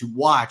player to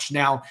watch.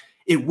 Now,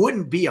 it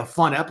wouldn't be a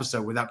fun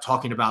episode without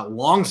talking about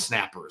long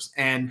snappers,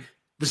 and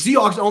the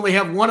Seahawks only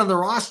have one on the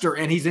roster,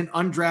 and he's an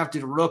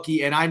undrafted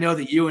rookie. And I know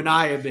that you and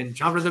I have been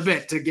chomping at the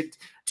bit to get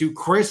to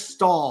Chris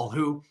Stahl,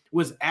 who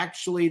was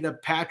actually the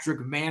Patrick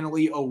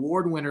Manley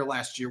Award winner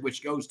last year,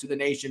 which goes to the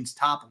nation's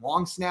top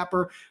long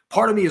snapper.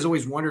 Part of me has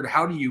always wondered,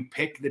 how do you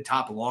pick the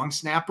top long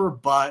snapper?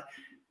 But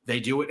they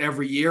do it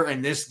every year,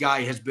 and this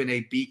guy has been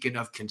a beacon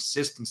of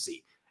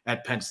consistency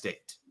at Penn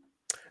State.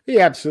 He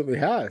absolutely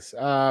has.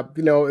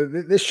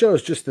 This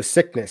shows just the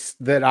sickness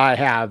that I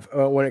have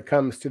when it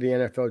comes to the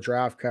NFL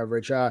draft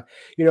coverage.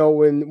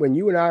 When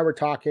you and I were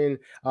talking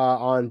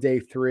on day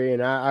 3,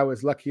 and I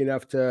was lucky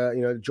enough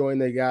to, join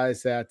the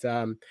guys at,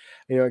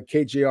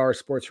 KJR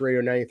Sports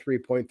Radio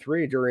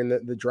 93.3 during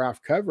the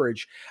draft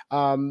coverage.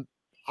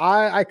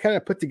 I kind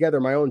of put together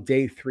my own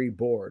day 3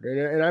 board,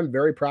 and I'm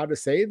very proud to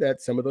say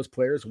that some of those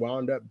players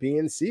wound up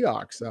being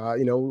Seahawks.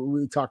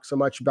 We talk so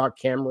much about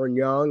Cameron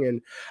Young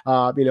and,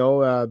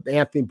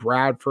 Anthony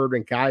Bradford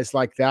and guys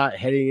like that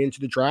heading into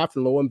the draft,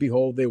 and lo and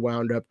behold, they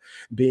wound up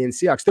being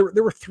Seahawks.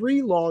 There were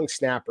 3 long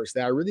snappers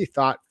that I really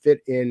thought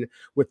fit in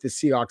with the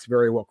Seahawks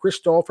very well. Chris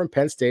Stoll from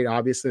Penn State,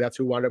 obviously that's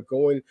who wound up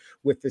going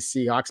with the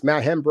Seahawks.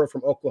 Matt Hembrough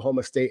from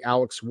Oklahoma State,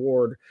 Alex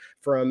Ward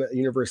from the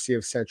University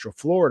of Central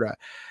Florida.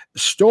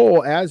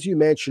 Stoll, as you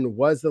mentioned,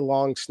 was the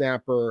long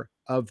snapper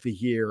of the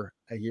year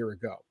a year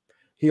ago.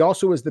 He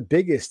also is the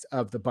biggest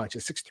of the bunch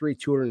at 6'3",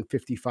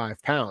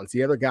 255 pounds.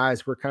 The other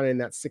guys were kind of in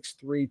that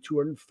 6'3",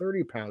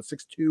 230 pounds,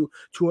 6'2",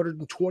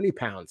 220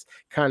 pounds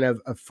kind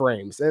of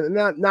frames. And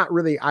not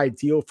really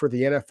ideal for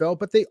the NFL,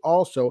 but they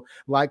also,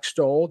 like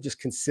Stoll,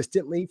 just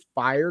consistently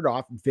fired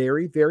off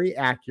very, very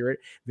accurate,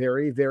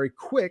 very, very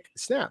quick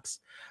snaps.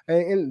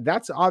 And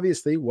that's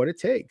obviously what it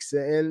takes.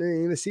 And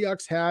the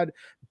Seahawks had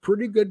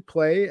pretty good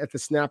play at the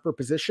snapper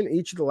position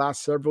each of the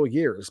last several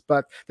years.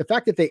 But the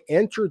fact that they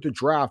entered the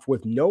draft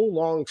with no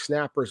long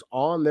snappers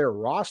on their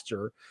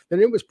roster,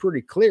 then it was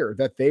pretty clear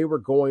that they were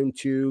going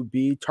to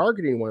be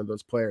targeting one of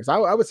those players. I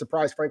was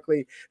surprised,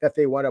 frankly, that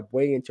they wound up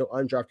waiting until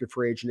undrafted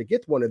free agent to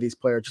get one of these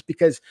players, just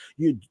because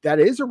that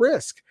is a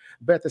risk.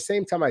 But at the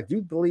same time, I do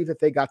believe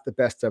that they got the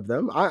best of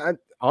them.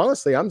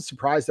 Honestly, I'm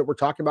surprised that we're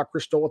talking about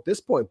Chris Stoll at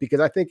this point, because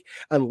I think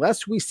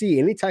unless we see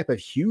any type of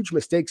huge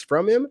mistakes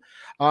from him,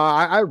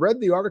 I read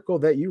the article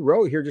that you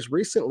wrote here just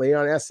recently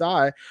on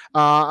SI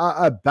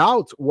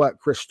about what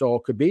Chris Stoll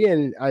could be,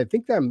 and I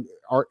think I'm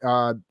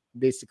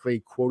basically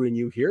quoting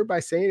you here by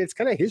saying it's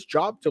kind of his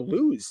job to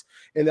lose.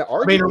 And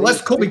unless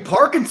Colby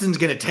Parkinson's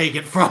going to take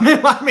it from him,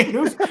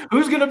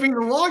 who's going to be the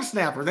long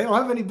snapper? They don't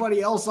have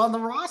anybody else on the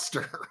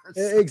roster.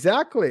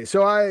 Exactly.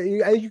 So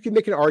you can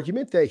make an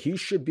argument that he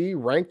should be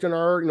ranked in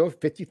our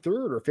 53rd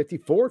or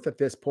 54th at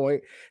this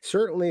point.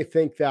 Certainly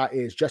think that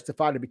is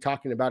justified to be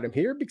talking about him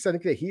here, because I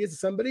think that he is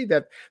somebody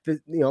that a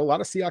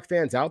lot of Seahawks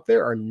fans out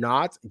there are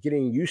not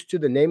getting used to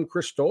the name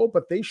Chris Stoll,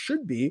 but they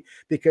should be,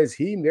 because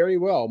he very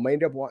well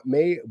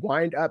may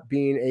wind up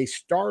being a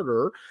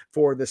starter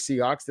for the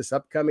Seahawks this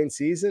upcoming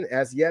season,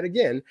 as yet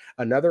again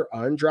another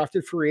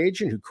undrafted free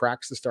agent who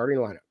cracks the starting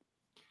lineup.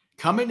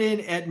 Coming in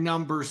at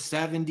number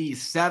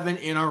 77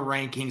 in our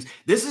rankings.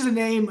 This is a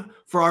name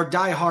for our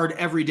diehard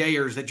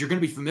everydayers that you're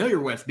going to be familiar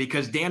with,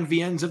 because Dan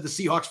Viennes of the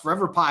Seahawks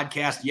Forever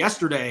podcast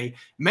yesterday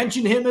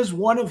mentioned him as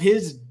one of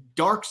his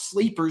dark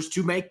sleepers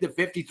to make the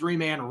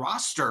 53-man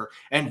roster,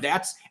 and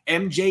that's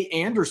MJ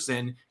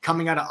Anderson,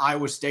 coming out of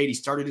Iowa State. He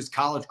started his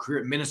college career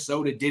at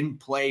Minnesota, didn't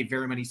play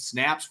very many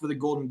snaps for the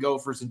Golden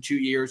Gophers in 2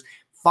 years,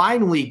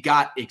 finally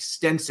got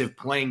extensive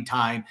playing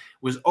time,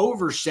 was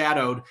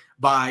overshadowed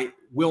by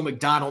Will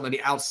McDonald on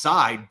the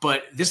outside.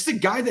 But this is a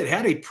guy that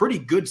had a pretty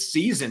good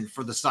season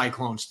for the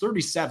Cyclones.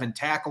 37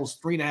 tackles,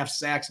 3.5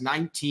 sacks,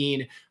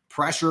 19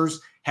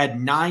 pressures, had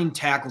 9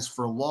 tackles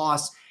for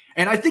loss.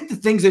 And I think the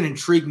things that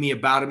intrigue me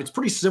about him, it's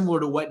pretty similar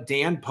to what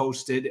Dan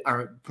pointed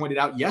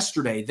out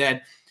yesterday,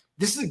 that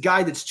this is a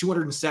guy that's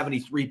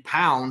 273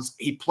 pounds.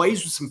 He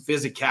plays with some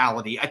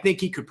physicality. I think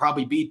he could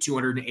probably be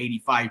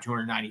 285,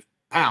 290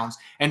 pounds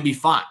and be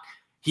fine.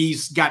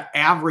 He's got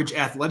average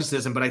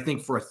athleticism, but I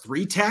think for a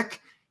 3-tech,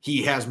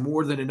 he has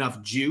more than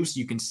enough juice.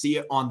 You can see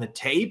it on the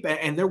tape,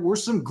 and there were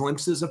some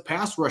glimpses of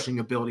pass rushing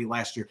ability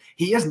last year.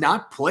 He has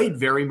not played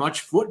very much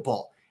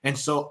football. And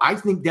so I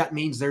think that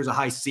means there's a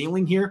high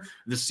ceiling here.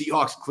 The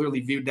Seahawks clearly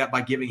viewed that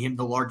by giving him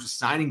the largest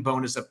signing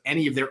bonus of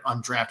any of their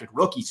undrafted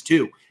rookies,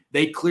 too.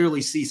 They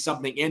clearly see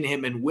something in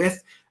him. And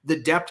with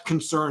the depth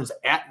concerns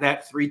at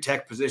that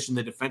 3-tech position,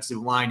 the defensive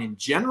line in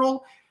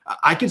general,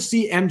 I could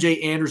see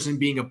MJ Anderson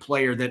being a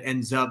player that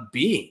ends up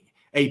being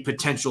a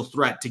potential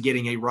threat to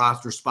getting a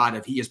roster spot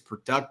if he is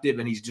productive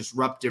and he's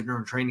disruptive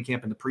during training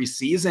camp in the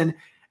preseason.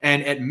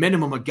 And at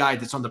minimum, a guy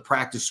that's on the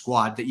practice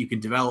squad that you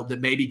can develop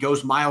that maybe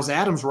goes Miles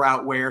Adams'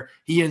 route, where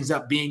he ends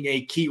up being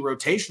a key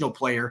rotational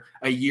player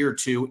a year or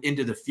two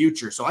into the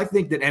future. So I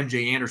think that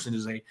MJ Anderson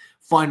is a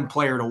fun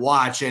player to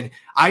watch. And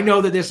I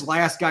know that this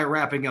last guy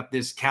wrapping up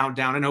this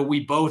countdown, I know we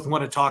both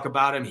want to talk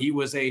about him. He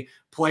was a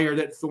player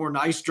that Thor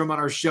Nystrom on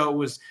our show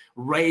was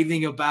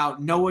raving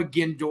about. Noah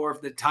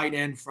Gindorf, the tight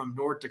end from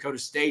North Dakota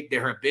State.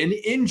 There have been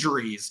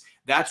injuries.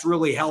 That's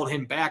really held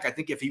him back. I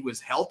think if he was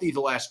healthy the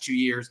last 2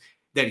 years,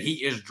 that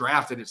he is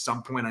drafted at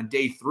some point on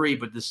day 3,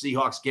 but the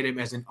Seahawks get him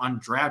as an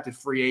undrafted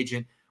free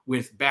agent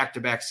with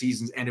back-to-back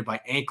seasons ended by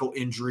ankle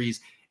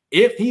injuries.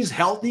 If he's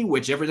healthy,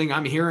 which everything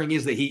I'm hearing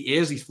is that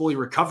he's fully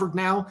recovered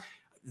now,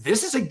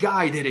 this is a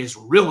guy that is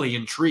really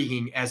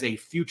intriguing as a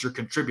future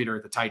contributor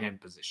at the tight end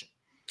position.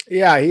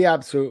 Yeah, he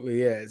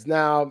absolutely is.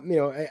 Now,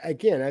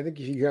 again, I think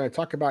if you're going to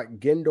talk about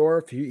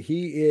Gindorf,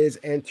 he is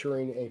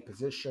entering a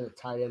position at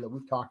tight end that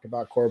we've talked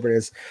about, Corbin,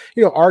 is,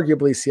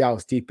 arguably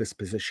Seattle's deepest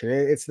position.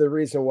 It's the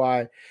reason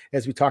why,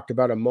 as we talked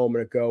about a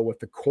moment ago with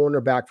the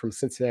cornerback from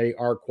Cincinnati,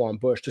 Arquan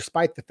Bush,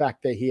 despite the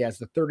fact that he has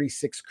the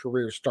 36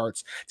 career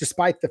starts,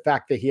 despite the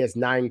fact that he has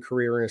 9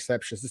 career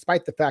interceptions,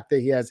 despite the fact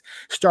that he has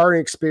starting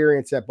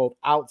experience at both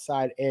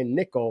outside and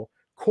nickel,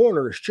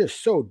 corner is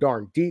just so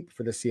darn deep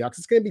for the Seahawks.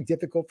 It's going to be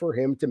difficult for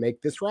him to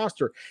make this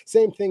roster.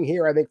 Same thing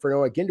here, I think, for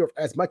Noah Gindorf,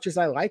 as much as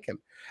I like him.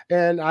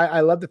 And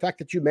I love the fact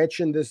that you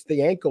mentioned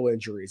the ankle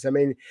injuries. I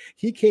mean,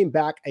 he came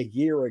back a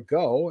year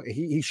ago.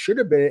 He should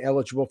have been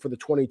eligible for the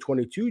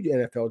 2022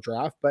 NFL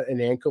draft, but an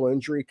ankle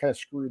injury kind of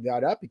screwed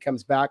that up. He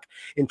comes back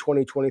in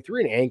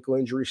 2023, an ankle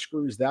injury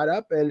screws that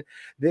up. And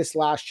this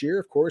last year,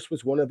 of course,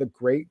 was one of the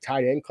great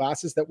tight end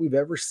classes that we've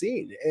ever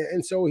seen.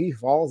 And so he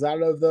falls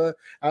out of the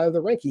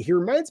ranking. He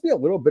reminds me a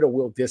little little bit of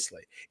Will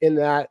Dissly in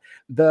that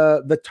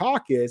the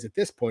talk is, at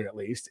this point at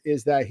least,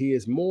 is that he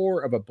is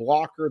more of a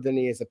blocker than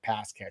he is a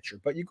pass catcher.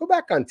 But you go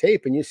back on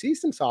tape and you see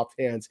some soft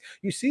hands.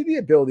 You see the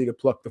ability to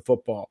pluck the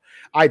football.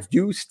 I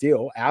do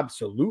still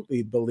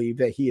absolutely believe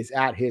that he is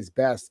at his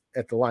best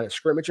at the line of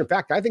scrimmage. In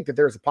fact, I think that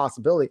there's a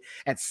possibility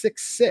at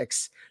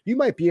 6'6", you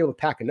might be able to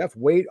pack enough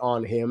weight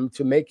on him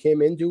to make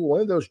him into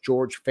one of those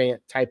George Fant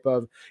type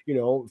of,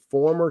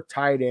 former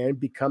tight end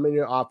becoming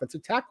an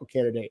offensive tackle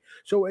candidate.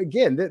 So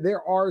again,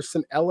 there are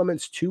some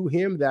elements to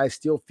him that I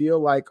still feel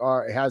like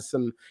has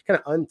some kind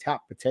of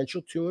untapped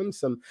potential to him,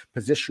 some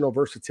positional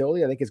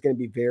versatility. I think is going to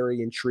be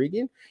very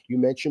intriguing. You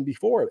mentioned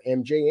before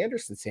MJ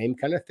Anderson, same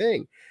kind of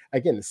thing.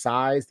 Again, the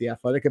size, the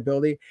athletic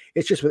ability.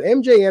 It's just with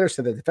MJ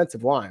Anderson, the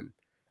defensive line,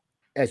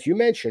 as you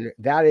mentioned,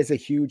 that is a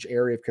huge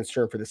area of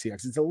concern for the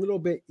Seahawks. It's a little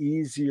bit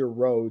easier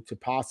road to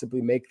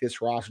possibly make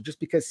this roster just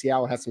because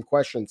Seattle has some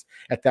questions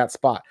at that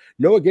spot.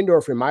 Noah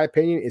Gindorf, in my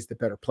opinion, is the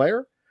better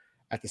player.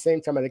 At the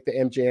same time, I think that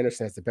MJ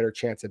Anderson has a better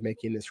chance of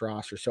making this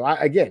roster. So,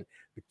 again,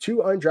 the two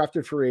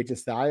undrafted free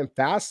agents that I am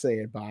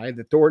fascinated by,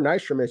 the Thor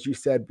Nystrom, as you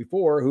said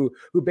before, who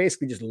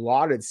basically just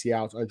lauded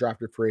Seattle's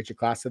undrafted free agent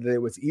class, said that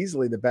it was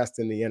easily the best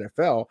in the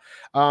NFL.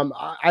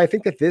 I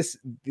think that these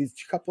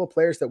couple of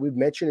players that we've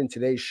mentioned in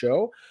today's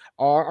show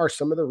are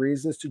some of the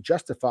reasons to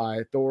justify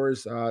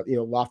Thor's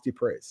lofty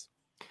praise.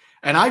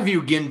 And I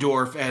view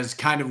Gindorf as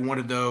kind of one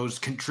of those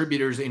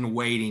contributors in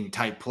waiting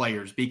type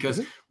players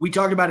because we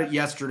talked about it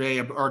yesterday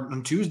or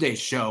on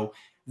Tuesday's show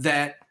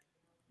that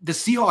the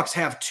Seahawks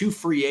have two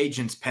free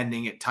agents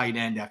pending at tight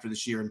end after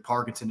this year in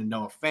Parkinson and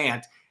Noah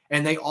Fant.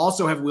 And they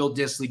also have Will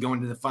Dissly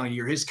going to the final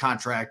year of his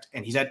contract,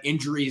 and he's had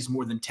injuries,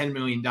 more than $10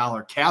 million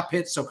cap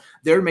hit. So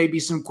there may be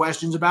some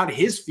questions about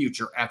his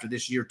future after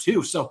this year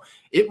too. So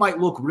it might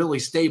look really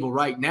stable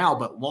right now,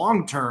 but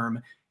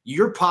long-term,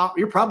 you're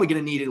probably going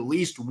to need at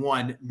least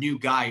one new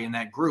guy in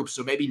that group.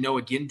 So maybe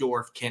Noah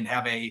Gindorf can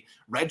have a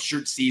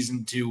redshirt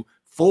season to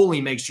fully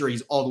make sure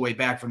he's all the way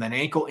back from that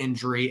ankle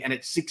injury. And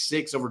at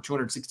 6'6", over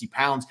 260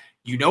 pounds,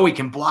 he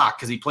can block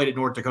because he played at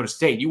North Dakota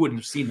State. You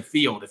wouldn't have seen the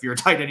field if you're a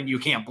tight end and you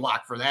can't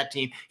block for that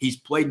team. He's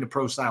played in a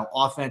pro-style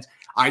offense.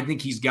 I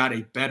think he's got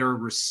a better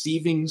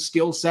receiving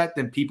skill set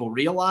than people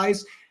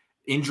realize.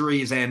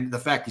 Injuries and the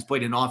fact he's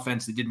played an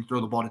offense that didn't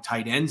throw the ball to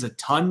tight ends a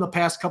ton the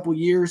past couple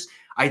years,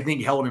 I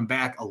think held him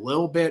back a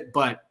little bit,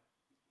 but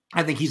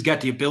I think he's got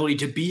the ability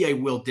to be a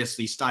Will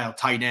Dissly style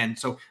tight end.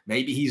 So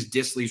maybe he's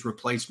Dissly's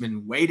replacement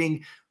in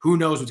waiting. Who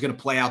knows what's going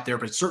to play out there,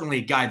 but certainly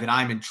a guy that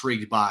I'm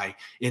intrigued by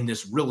in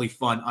this really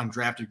fun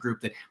undrafted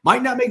group that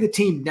might not make the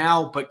team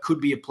now, but could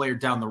be a player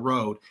down the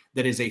road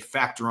that is a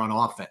factor on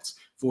offense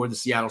for the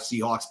Seattle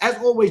Seahawks. As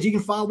always, you can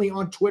follow me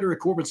on Twitter at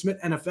Corbin Smith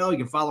NFL. You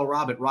can follow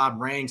Rob at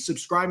Rob Rang.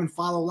 Subscribe and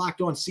follow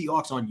Locked On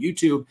Seahawks on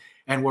YouTube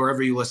and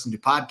wherever you listen to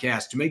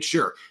podcasts to make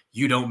sure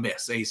you don't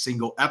miss a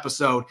single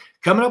episode.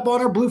 Coming up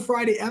on our Blue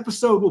Friday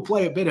episode, we'll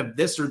play a bit of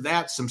this or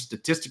that, some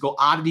statistical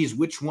oddities,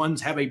 which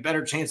ones have a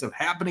better chance of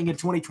happening in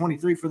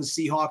 2023 for the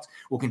Seahawks.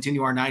 We'll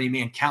continue our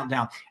 90-man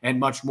countdown and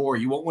much more.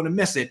 You won't want to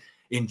miss it.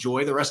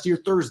 Enjoy the rest of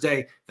your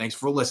Thursday. Thanks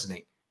for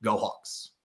listening. Go Hawks.